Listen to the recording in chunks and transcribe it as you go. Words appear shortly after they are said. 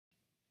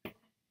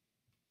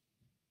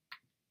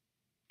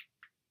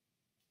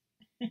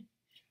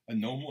A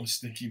No More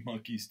Stinky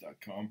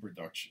Monkeys.com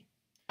production.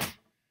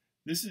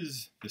 This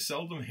is the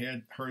seldom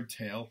heard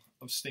tale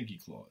of Stinky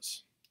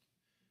CLAUS.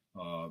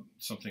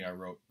 Something I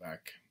wrote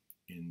back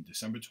in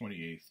December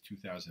 28th,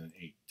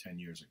 2008, 10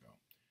 years ago.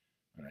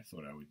 And I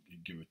thought I would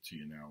give it to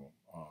you now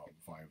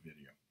via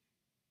video.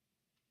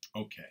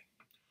 Okay.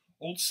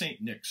 Old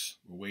St. Nick's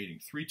were waiting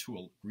 3 to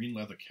a green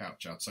leather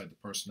couch outside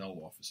the personnel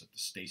office at the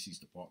Stacy's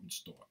department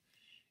store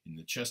in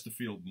the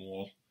Chesterfield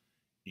Mall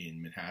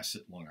in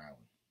Manhasset, Long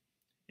Island.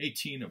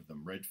 18 of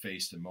them,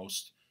 red-faced and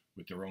most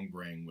with their own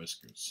graying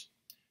whiskers.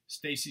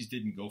 Stacy's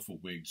didn't go for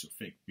wigs or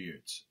fake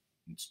beards.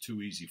 It's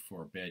too easy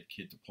for a bad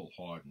kid to pull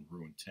hard and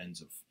ruin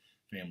tens of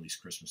families'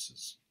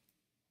 Christmases.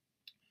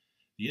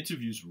 The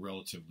interviews were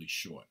relatively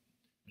short.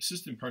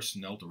 Assistant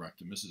Personnel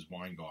Director Mrs.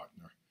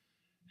 Weingartner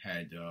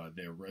had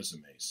their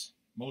resumes.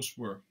 Most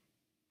were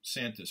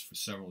Santas for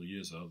several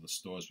years at other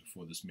stores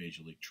before this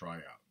major league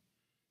tryout.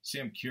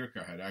 Sam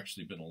Kierker had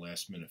actually been a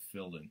last-minute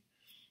fill-in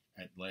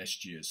at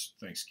last year's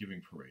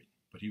Thanksgiving parade,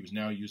 but he was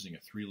now using a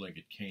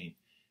 3-legged cane,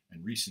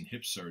 and recent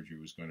hip surgery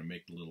was going to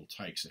make the little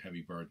tykes a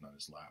heavy burden on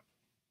his lap.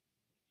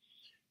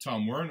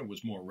 Tom Werner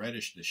was more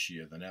reddish this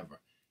year than ever,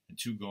 and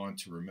too gone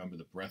to remember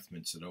the breath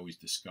mints that always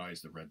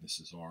disguised the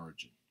redness's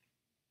origin.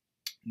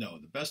 No,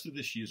 the best of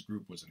this year's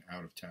group was an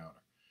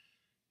out-of-towner.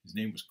 His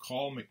name was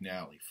Carl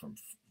McNally from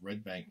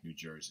Red Bank, New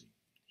Jersey.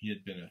 He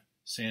had been a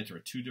Santa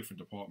at 2 different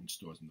department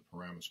stores in the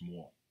Paramus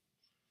Mall.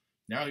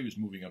 Now he was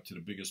moving up to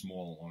the biggest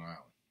mall in Long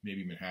Island.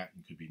 Maybe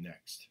Manhattan could be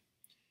next.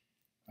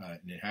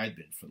 And it had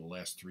been for the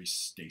last 3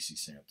 Stacy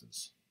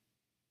Santas.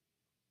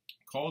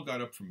 Carl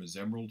got up from his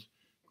emerald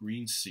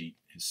green seat,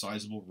 his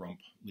sizable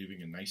rump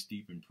leaving a nice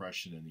deep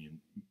impression in the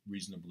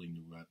reasonably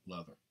new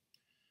leather.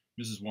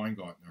 Mrs.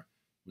 Weingartner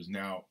was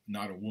now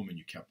not a woman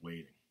you kept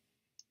waiting.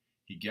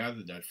 He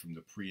gathered that from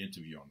the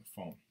pre-interview on the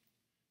phone.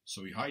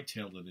 So he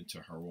hightailed it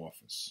into her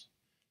office.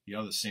 The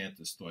other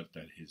Santas thought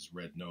that his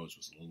red nose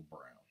was a little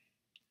brown.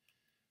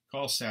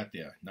 Carl sat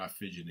there, not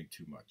fidgeting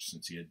too much,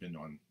 since he had been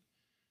on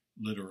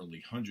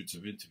literally hundreds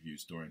of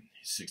interviews during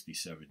his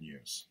 67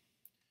 years.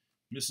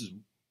 Mrs.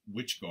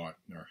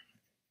 Witchgartner,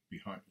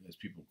 as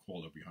people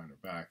called her behind her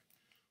back,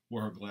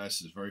 wore her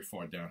glasses very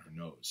far down her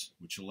nose,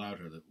 which allowed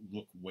her to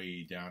look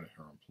way down at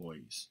her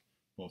employees,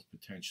 both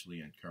potentially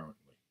and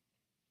currently.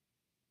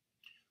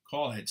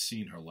 Carl had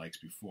seen her likes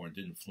before and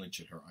didn't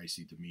flinch at her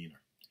icy demeanor.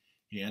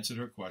 He answered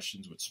her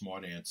questions with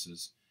smart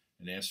answers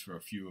and asked for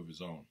a few of his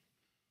own,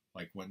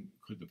 like when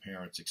could the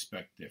parents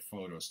expect their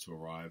photos to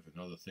arrive and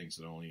other things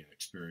that only an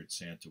experienced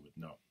Santa would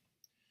know.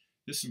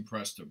 This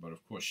impressed her, but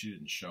of course she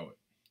didn't show it.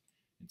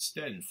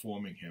 Instead,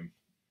 informing him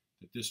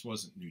that this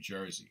wasn't New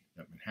Jersey,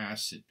 that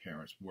Manhasset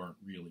parents weren't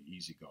really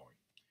easygoing.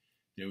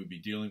 They would be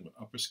dealing with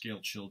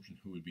upper-scale children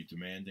who would be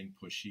demanding,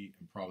 pushy,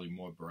 and probably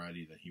more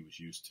bratty than he was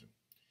used to.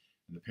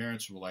 And the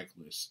parents were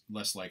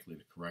less likely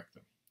to correct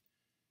them.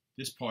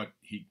 This part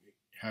he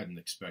hadn't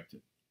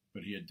expected,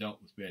 but he had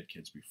dealt with bad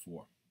kids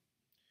before.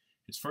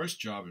 His first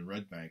job in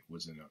Red Bank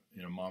was in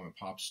a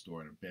mom-and-pop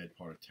store in a bad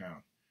part of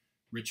town.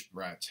 Rich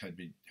brats had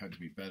to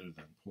be better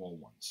than poor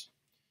ones.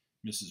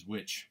 Mrs.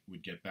 Witch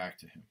would get back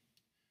to him.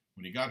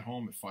 When he got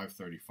home at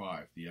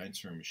 5:35, the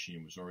answering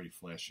machine was already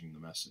flashing the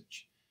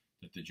message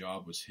that the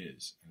job was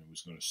his, and it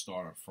was going to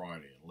start on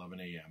Friday at 11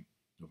 a.m.,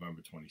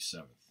 November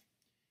 27th.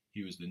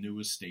 He was the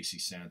newest Stacy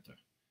Santa,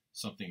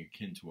 something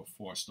akin to a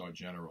 4-star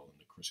general in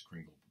the Kris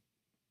Kringle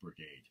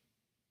Brigade.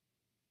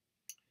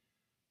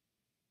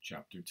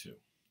 Chapter 2.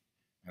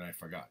 And I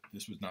forgot,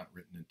 this was not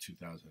written in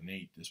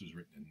 2008, this was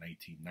written in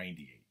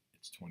 1998.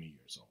 It's 20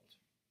 years old.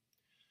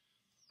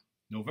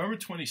 November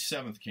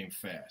 27th came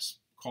fast.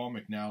 Carl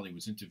McNally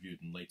was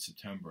interviewed in late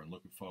September and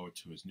looking forward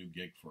to his new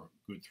gig for a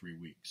good 3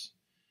 weeks,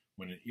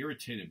 when an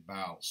irritated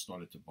bowel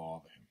started to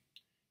bother him.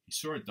 He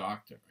saw a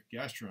doctor, a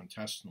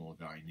gastrointestinal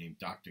guy named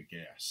Dr.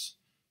 Gas.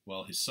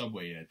 Well, his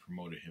Subway ad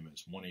promoted him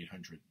as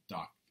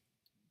 1-800-DOC,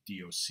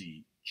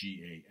 D-O-C-G-A-S-S.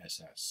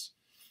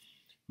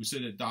 Who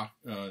said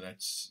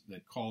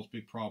that Carl's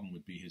big problem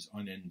would be his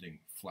unending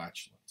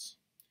flatulence.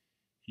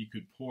 He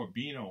could pour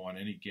Beano on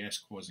any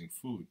gas-causing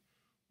food,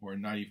 or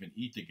not even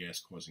eat the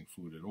gas-causing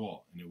food at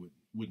all, and it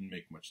wouldn't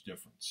make much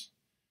difference.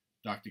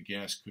 Dr.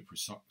 Gas could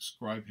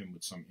prescribe him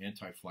with some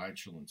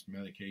anti-flatulence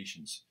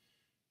medications,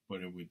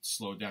 but it would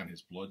slow down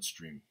his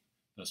bloodstream,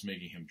 thus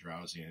making him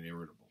drowsy and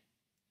irritable.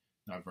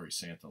 Not very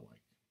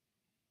Santa-like.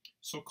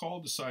 So Carl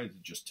decided to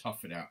just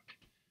tough it out,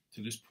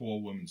 to this poor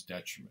woman's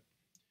detriment.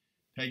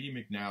 Peggy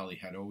McNally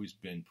had always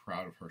been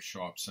proud of her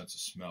sharp sense of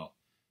smell,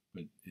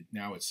 but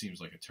now it seems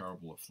like a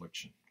terrible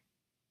affliction.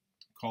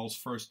 Carl's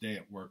first day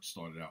at work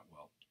started out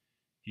well.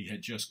 He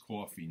had just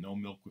coffee, no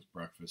milk with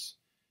breakfast,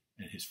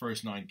 and his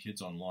first 9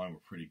 kids online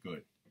were pretty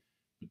good.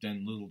 But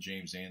then little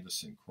James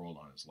Anderson crawled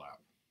on his lap.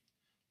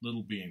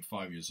 Little being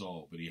 5 years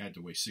old, but he had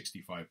to weigh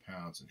 65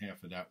 pounds, and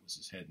half of that was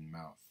his head and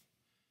mouth.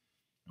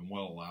 And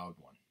well, a loud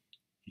one.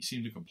 He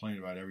seemed to complain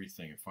about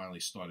everything and finally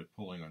started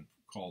pulling on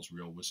Carl's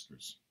real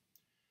whiskers.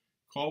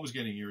 Carl was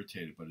getting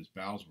irritated, but his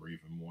bowels were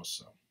even more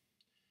so.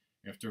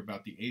 After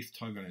about the 8th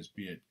tug on his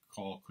beard,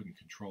 Carl couldn't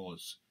control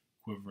his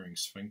quivering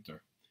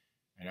sphincter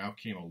and out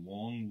came a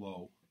long,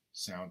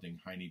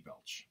 low-sounding hiney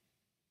belch.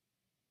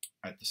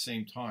 At the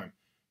same time,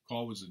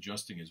 Carl was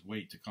adjusting his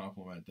weight to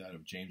complement that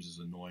of James's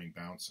annoying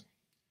bouncing.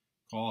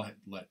 Carl had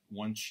let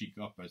one cheek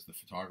up as the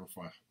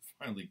photographer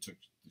finally took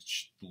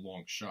the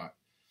long shot.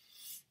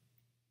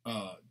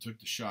 Took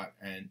the shot,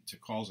 and to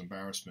Carl's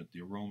embarrassment,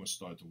 the aroma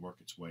started to work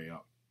its way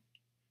up.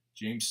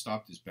 James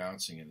stopped his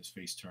bouncing, and his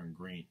face turned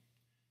green.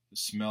 The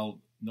smell,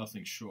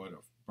 nothing short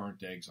of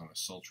burnt eggs on a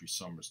sultry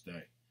summer's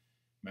day,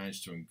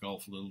 managed to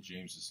engulf little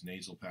James's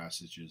nasal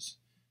passages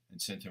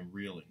and sent him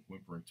reeling,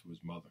 whimpering to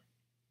his mother.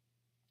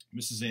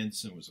 Mrs.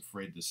 Anderson was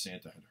afraid that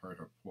Santa had hurt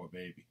her poor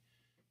baby,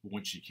 but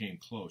when she came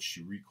close,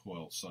 she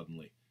recoiled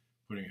suddenly,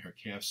 putting her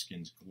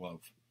calfskin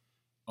glove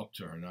up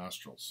to her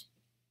nostrils.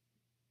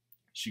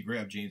 She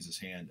grabbed James's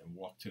hand and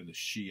walked to the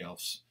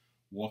she-elf's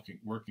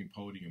working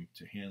podium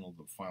to handle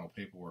the final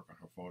paperwork on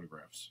her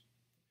photographs.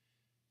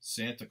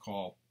 Santa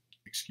Carl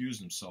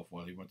excused himself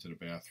while he went to the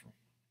bathroom.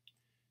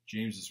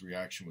 James's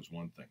reaction was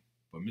one thing,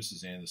 but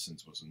Mrs.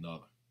 Anderson's was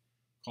another.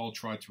 Carl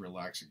tried to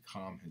relax and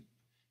calm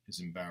his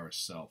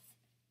embarrassed self.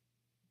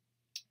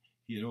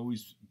 He had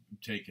always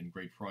taken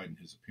great pride in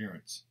his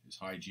appearance, his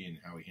hygiene,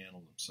 and how he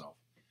handled himself,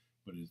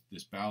 but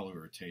this bowel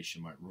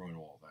irritation might ruin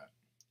all that.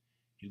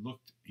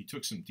 He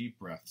took some deep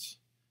breaths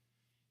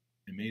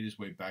and made his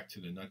way back to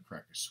the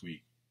Nutcracker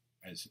Suite,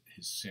 as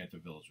his Santa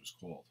village was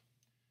called.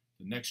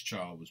 The next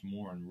child was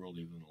more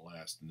unruly than the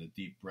last, and the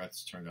deep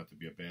breaths turned out to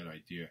be a bad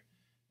idea,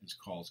 as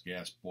Carl's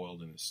gas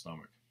boiled in his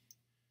stomach.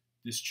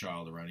 This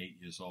child, around 8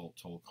 years old,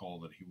 told Carl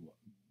that he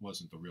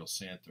wasn't the real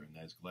Santa and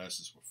that his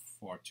glasses were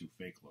far too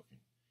fake-looking.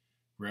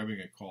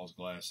 Grabbing at Carl's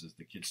glasses,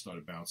 the kid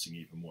started bouncing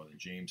even more than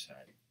James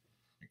had,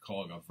 and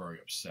Carl got very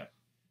upset,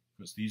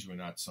 because these were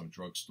not some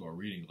drugstore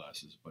reading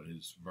glasses, but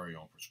his very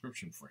own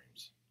prescription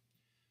frames.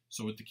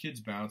 So with the kids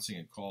bouncing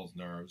and Carl's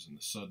nerves and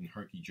the sudden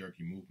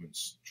herky-jerky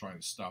movements trying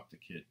to stop the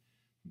kid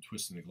from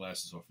twisting the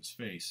glasses off his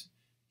face,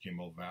 came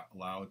a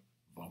loud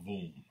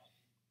va-voom.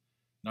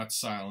 Not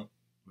silent,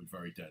 but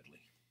very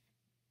deadly.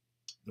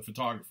 The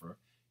photographer,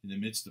 in the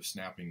midst of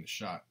snapping the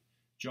shot,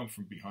 jumped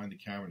from behind the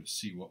camera to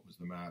see what was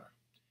the matter.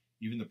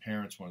 Even the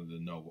parents wanted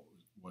to know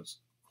what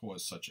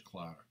caused such a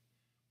clatter.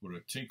 With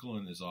a twinkle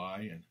in his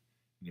eye and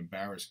an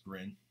embarrassed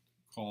grin,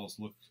 Carl's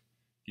look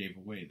gave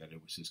away that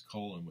it was his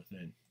colon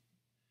within.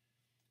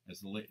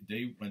 As the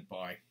day went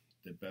by,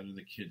 the better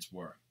the kids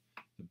were,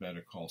 the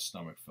better Carl's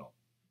stomach felt.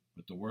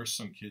 But the worse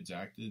some kids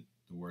acted,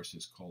 the worse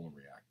his colon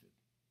reacted.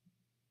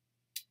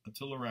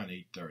 Until around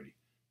 8:30,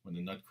 when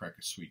the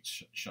Nutcracker Suite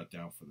shut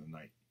down for the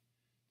night.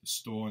 The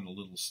store and the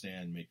little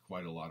stand made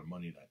quite a lot of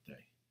money that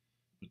day,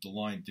 but the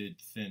line did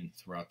thin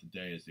throughout the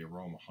day as the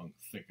aroma hung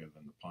thicker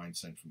than the pine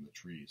scent from the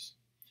trees.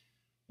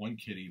 One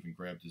kid even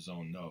grabbed his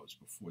own nose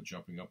before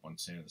jumping up on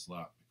Santa's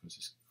lap because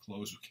his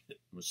clothes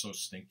were so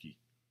stinky.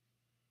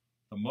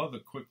 The mother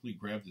quickly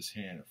grabbed his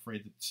hand,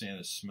 afraid that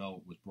Santa's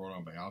smell was brought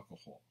on by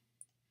alcohol.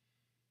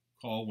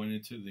 Carl went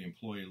into the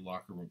employee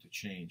locker room to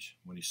change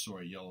when he saw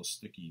a yellow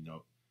sticky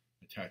note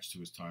attached to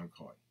his time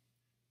card.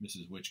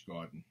 Mrs.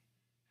 Witchgarden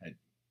had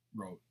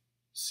wrote,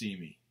 "See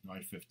me,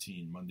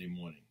 9:15, Monday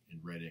morning,"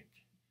 in red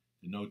ink.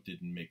 The note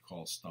didn't make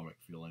Carl's stomach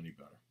feel any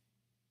better.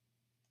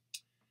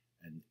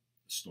 And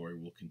the story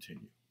will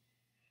continue.